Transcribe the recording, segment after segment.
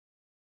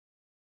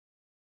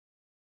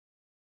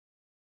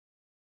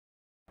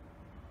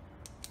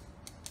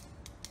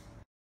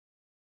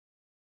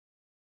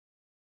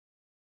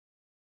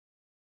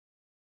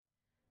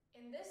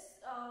In this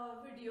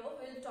video,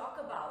 we'll talk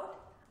about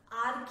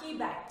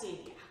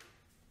Archaebacteria.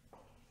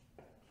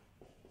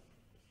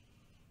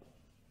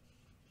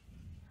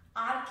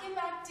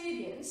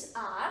 Archaebacterians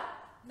are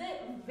the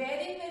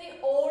very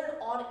old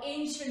or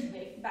ancient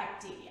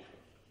bacteria.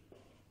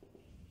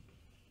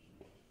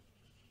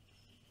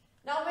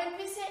 Now when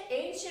we say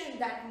ancient,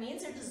 that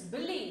means it is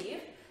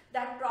believed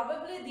that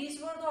probably these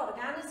were the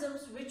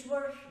organisms which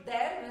were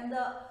there when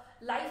the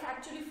life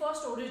actually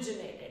first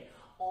originated.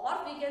 Or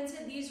we can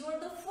say these were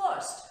the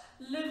first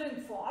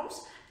living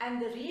forms, and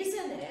the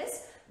reason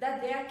is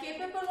that they are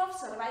capable of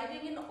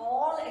surviving in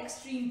all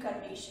extreme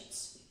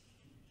conditions.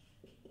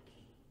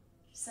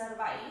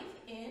 Survive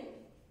in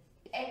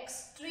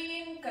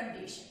extreme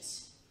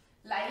conditions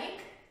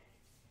like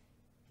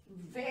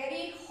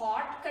very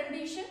hot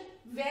condition,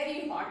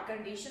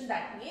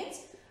 that means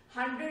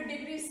 100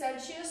 degrees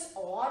Celsius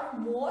or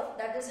more,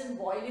 that is in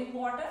boiling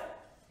water.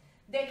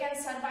 They can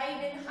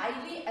survive in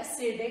highly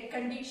acidic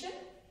condition,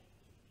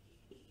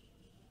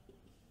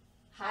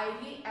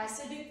 highly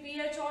acidic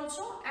pH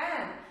also,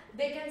 and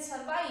they can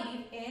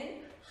survive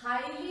in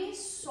highly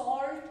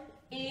salt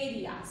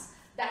areas,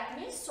 that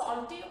means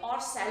salty or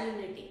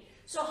salinity.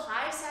 So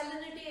high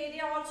salinity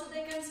area also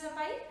they can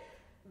survive,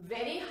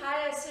 very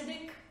high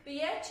acidic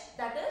pH,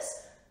 that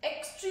is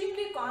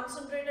extremely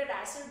concentrated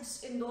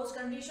acids in those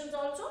conditions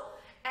also,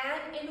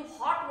 and in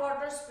hot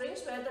water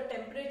springs where the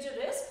temperature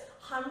is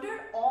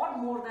 100 or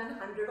more than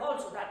 100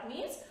 also, that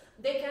means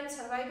they can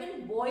survive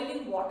in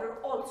boiling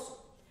water also.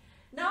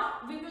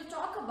 Now we will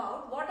talk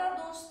about what are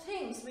those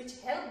things which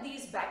help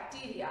these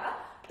bacteria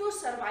to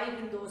survive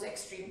in those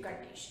extreme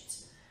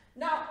conditions.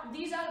 Now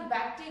these are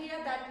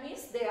bacteria, that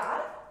means they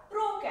are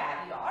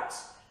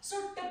prokaryotes.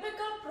 So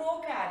typical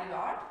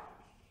prokaryote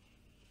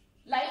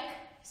like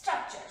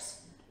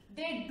structures,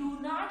 they do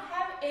not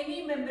have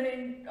any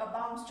membrane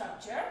bound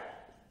structure,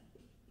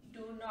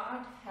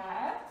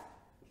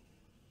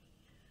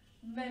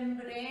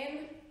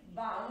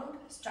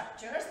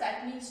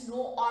 that means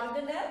no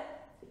organelle,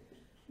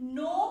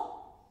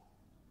 no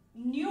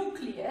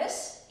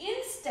nucleus.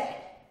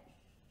 Instead,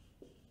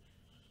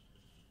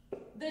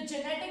 the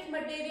genetic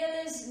material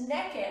is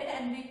naked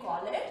and we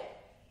call it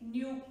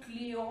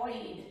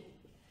nucleoid.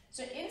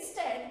 So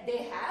instead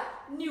they have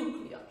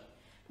nucleoid.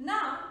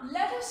 Now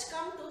let us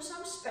come to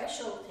some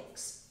special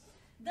things.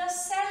 The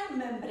cell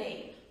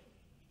membrane.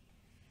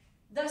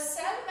 The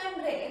cell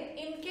membrane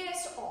in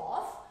case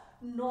of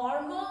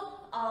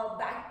normal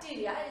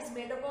bacteria is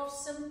made up of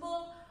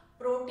simple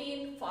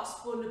protein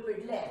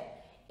phospholipid layer.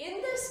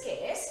 In this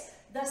case,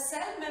 the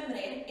cell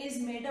membrane is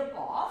made up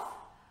of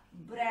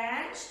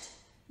branched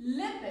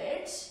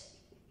lipids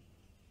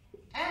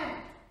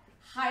and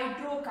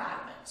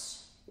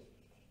hydrocarbons.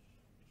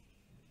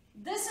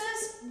 This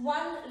is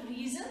one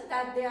reason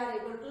that they are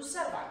able to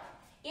survive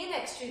in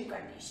extreme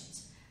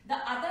conditions.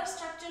 The other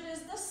structure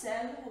is the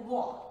cell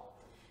wall.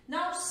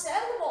 Now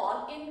cell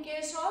wall in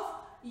case of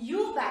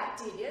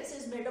eubacteria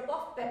is made up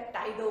of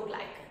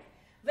peptidoglycan.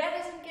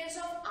 Whereas in case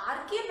of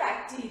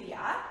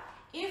Archaebacteria,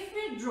 if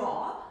we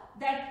draw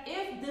that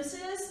if this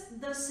is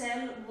the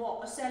cell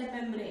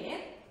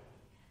membrane,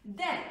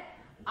 then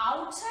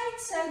outside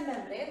cell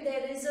membrane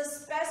there is a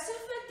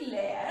specific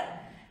layer,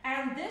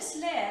 and this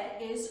layer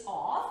is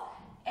of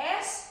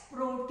S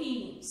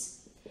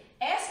proteins.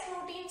 S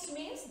proteins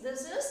means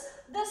this is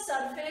the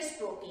surface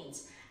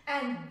proteins,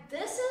 and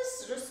this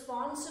is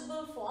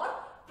responsible for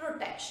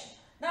protection.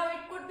 Now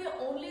it could be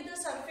only the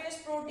surface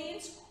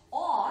proteins,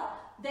 or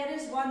there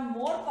is one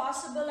more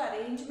possible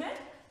arrangement,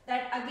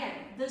 that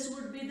again this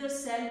would be the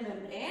cell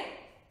membrane.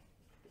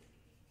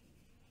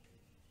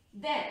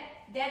 Then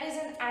there is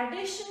an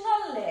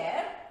additional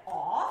layer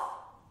of,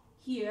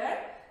 here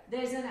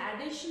there is an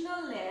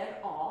additional layer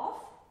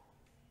of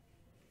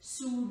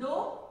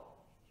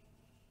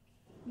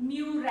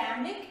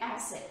pseudo-muramic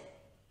acid.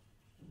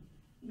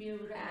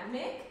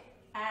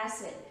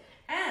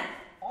 And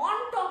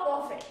on top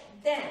of it,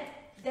 then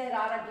there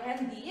are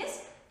again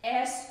these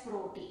S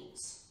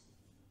proteins.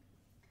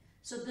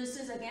 So this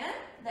is again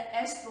the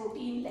S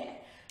protein layer.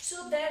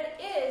 So there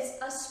is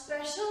a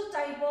special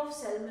type of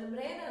cell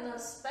membrane and a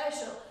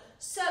special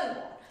cell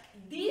wall.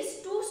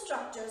 These two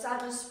structures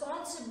are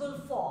responsible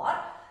for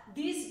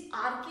these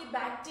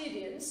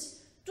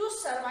Archaebacterians to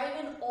survive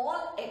in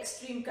all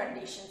extreme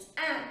conditions,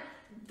 and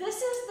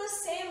this is the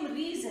same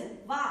reason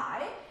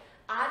why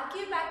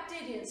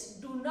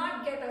Archaebacterians do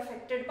not get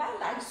affected by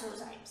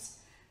lysozymes.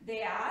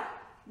 They are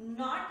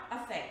not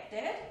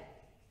affected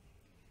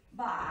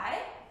by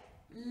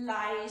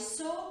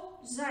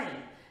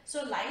lysozyme.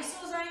 So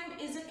lysozyme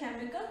is a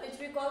chemical which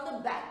we call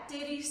the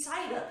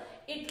bactericidal.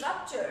 It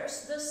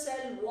ruptures the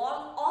cell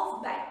wall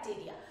of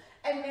bacteria.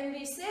 And when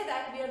we say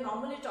that, we are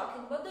normally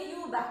talking about the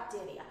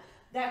eubacteria.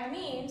 That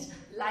means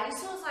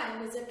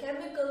lysozyme is a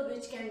chemical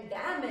which can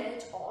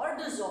damage or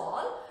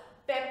dissolve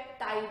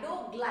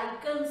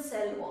peptidoglycan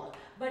cell wall.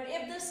 But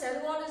if the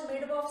cell wall is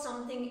made up of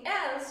something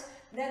else,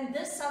 then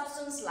this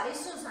substance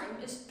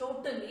lysozyme is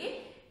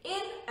totally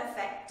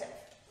ineffective.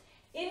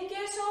 In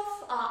case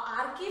of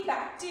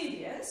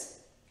Archaebacterias,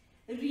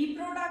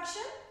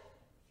 Reproduction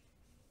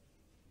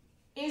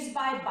is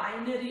by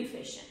binary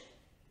fission.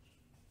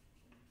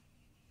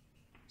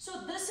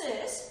 So this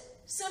is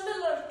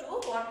similar to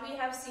what we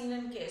have seen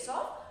in case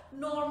of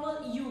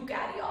normal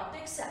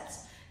eukaryotic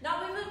cells.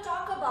 Now we will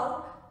talk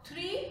about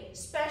three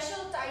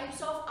special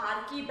types of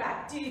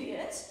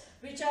Archaebacterians,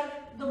 which are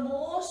the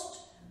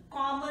most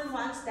common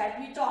ones that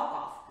we talk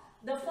of.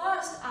 The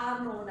first are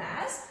known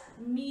as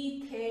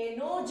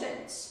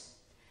methanogens.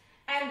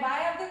 And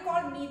why are they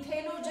called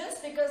methanogens?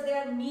 Because they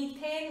are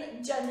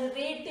methane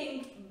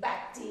generating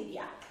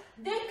bacteria.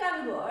 They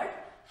convert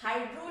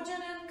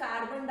hydrogen and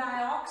carbon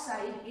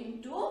dioxide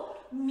into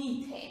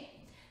methane.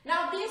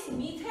 Now these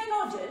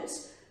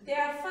methanogens, they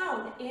are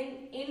found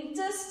in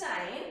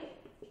intestine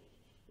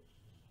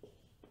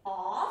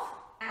of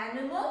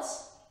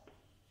animals,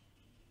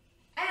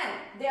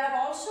 and they are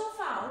also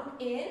found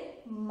in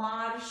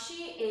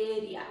marshy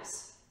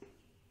areas.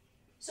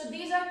 So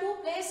these are two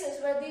places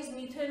where these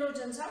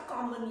methanogens are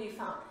commonly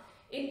found.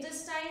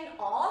 Intestine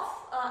of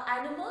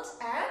animals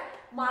and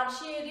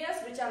marshy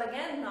areas, which are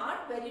again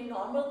not very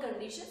normal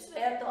conditions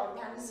where the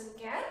organism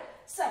can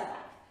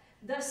survive.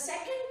 The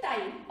second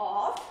type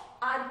of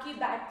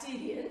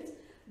Archaebacterians,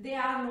 they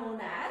are known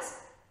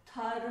as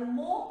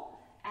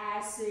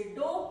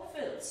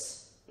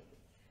thermoacidophils.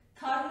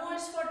 Thermo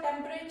is for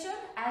temperature,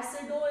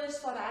 acido is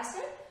for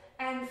acid,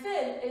 and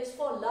phil is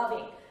for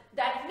loving.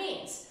 That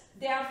means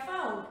they are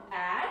found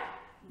at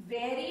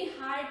very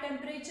high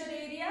temperature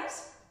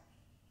areas.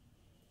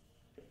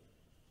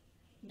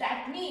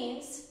 That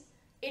means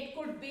it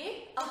could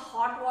be a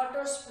hot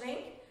water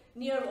spring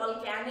near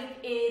volcanic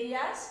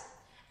areas.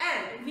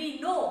 And we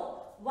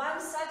know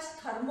one such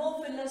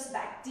thermophilous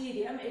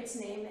bacterium, its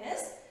name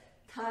is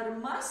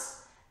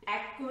Thermus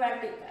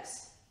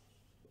aquaticus.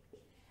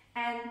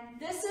 And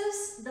this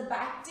is the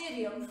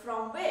bacterium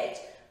from which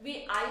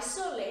we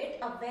isolate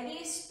a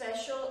very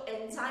special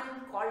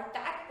enzyme called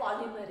Taq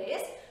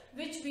polymerase,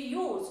 which we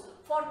use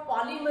for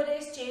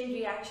polymerase chain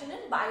reaction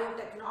in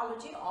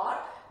biotechnology or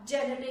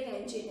genetic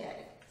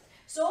engineering.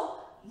 So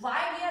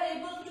why we are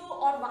able to,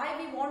 or why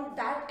we want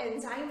that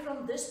enzyme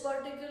from this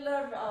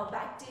particular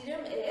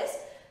bacterium is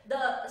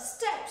the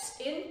steps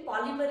in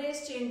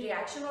polymerase chain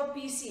reaction or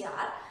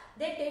PCR,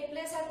 they take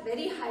place at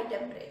very high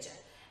temperature.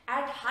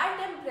 At high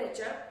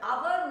temperature,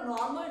 our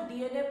normal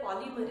DNA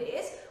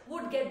polymerase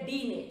would get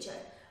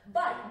denatured.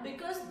 But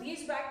because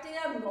these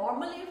bacteria are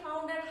normally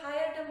found at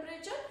higher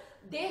temperature,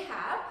 they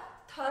have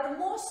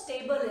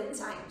thermostable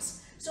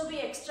enzymes. So we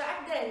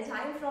extract the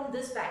enzyme from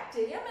this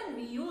bacterium and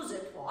we use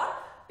it for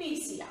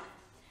PCR.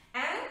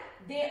 And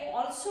they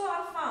also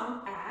are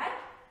found at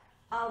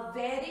a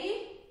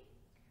very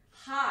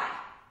high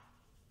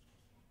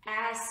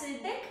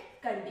acidic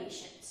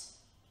conditions.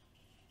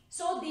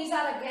 So these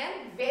are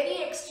again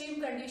very extreme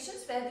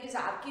conditions where these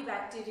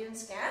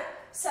Archaebacterians can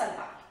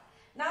survive.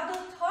 Now the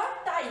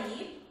third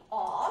type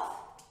of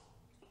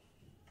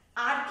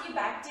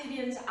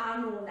Archaebacterians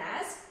are known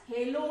as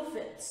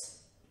halophils.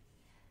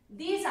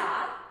 These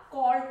are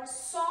called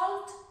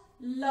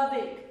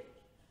salt-loving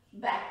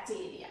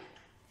bacteria.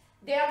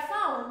 They are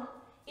found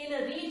in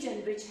a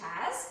region which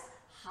has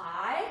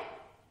high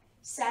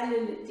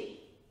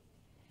salinity.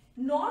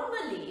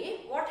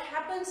 Normally, what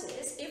happens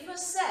is if a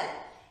cell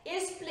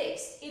is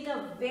placed in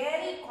a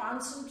very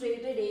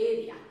concentrated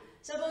area,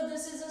 suppose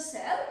this is a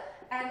cell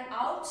and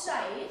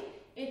outside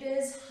it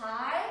is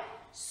high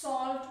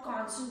salt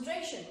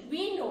concentration.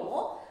 We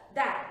know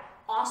that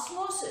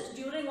osmosis,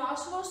 during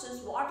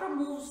osmosis, water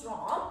moves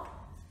from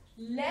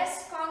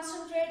less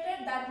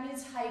concentrated, that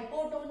means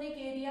hypotonic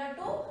area,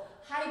 to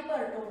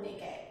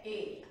hypertonic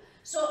area.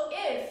 So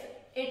if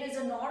it is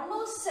a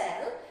normal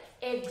cell,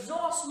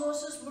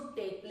 exoosmosis would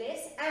take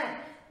place and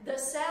the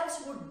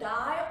cells would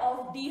die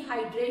of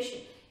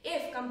dehydration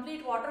if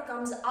complete water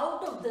comes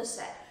out of the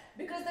cell,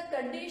 because the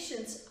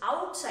conditions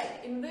outside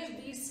in which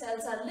these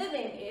cells are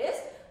living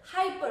is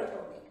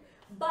hypertonic.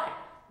 But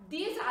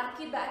these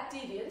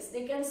Archaebacterians,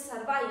 they can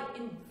survive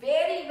in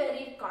very,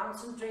 very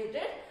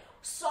concentrated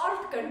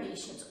salt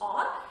conditions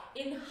or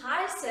in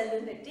high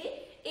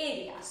salinity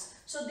areas.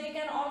 So they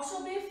can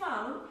also be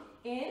found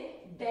in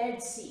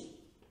Dead Sea.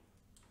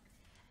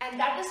 And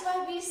that is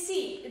why we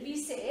say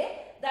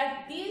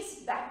that these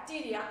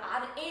bacteria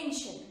are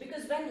ancient,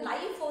 because when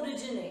life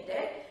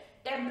originated,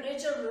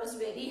 temperature was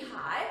very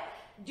high.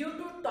 Due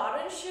to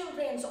torrential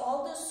rains,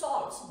 all the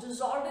salts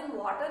dissolved in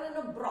water and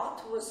a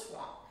broth was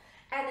formed.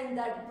 And in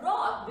that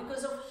broth,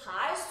 because of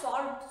high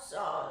salt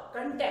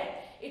content,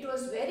 it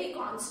was very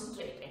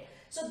concentrated.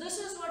 So this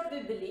is what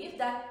we believe,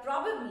 that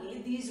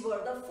probably these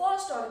were the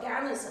first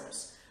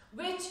organisms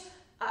which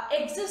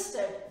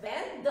existed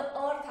when the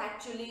earth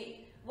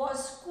actually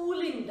was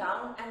cooling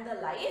down and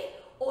the life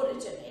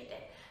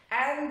originated.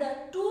 And the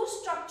two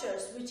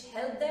structures which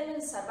help them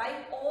in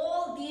survive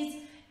all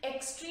these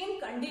extreme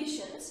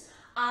conditions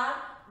are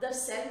the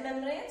cell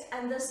membranes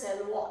and the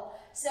cell wall.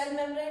 Cell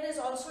membrane is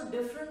also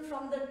different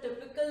from the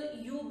typical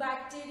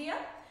eubacteria,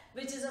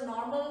 which is a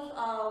normal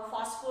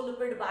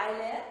phospholipid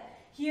bilayer.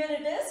 Here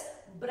it is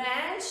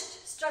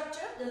branched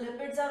structure. The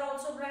lipids are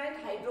also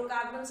branched,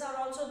 hydrocarbons are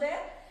also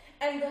there,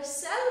 and the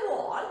cell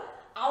wall,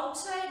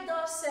 outside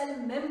the cell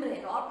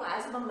membrane or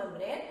plasma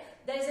membrane,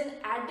 there is an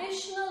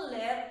additional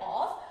layer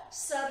of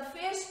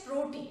surface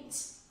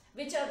proteins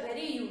which are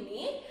very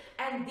unique,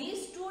 and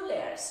these two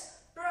layers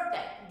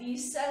protect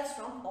these cells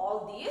from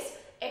all these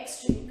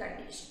extreme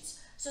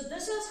conditions. So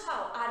this is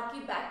how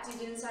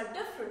Archaebacterians are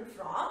different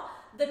from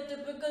the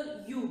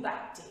typical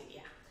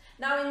eubacteria.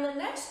 Now in the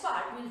next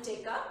part we will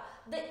take up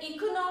the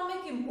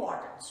economic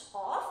importance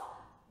of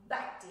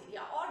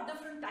bacteria or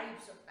different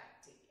types of bacteria.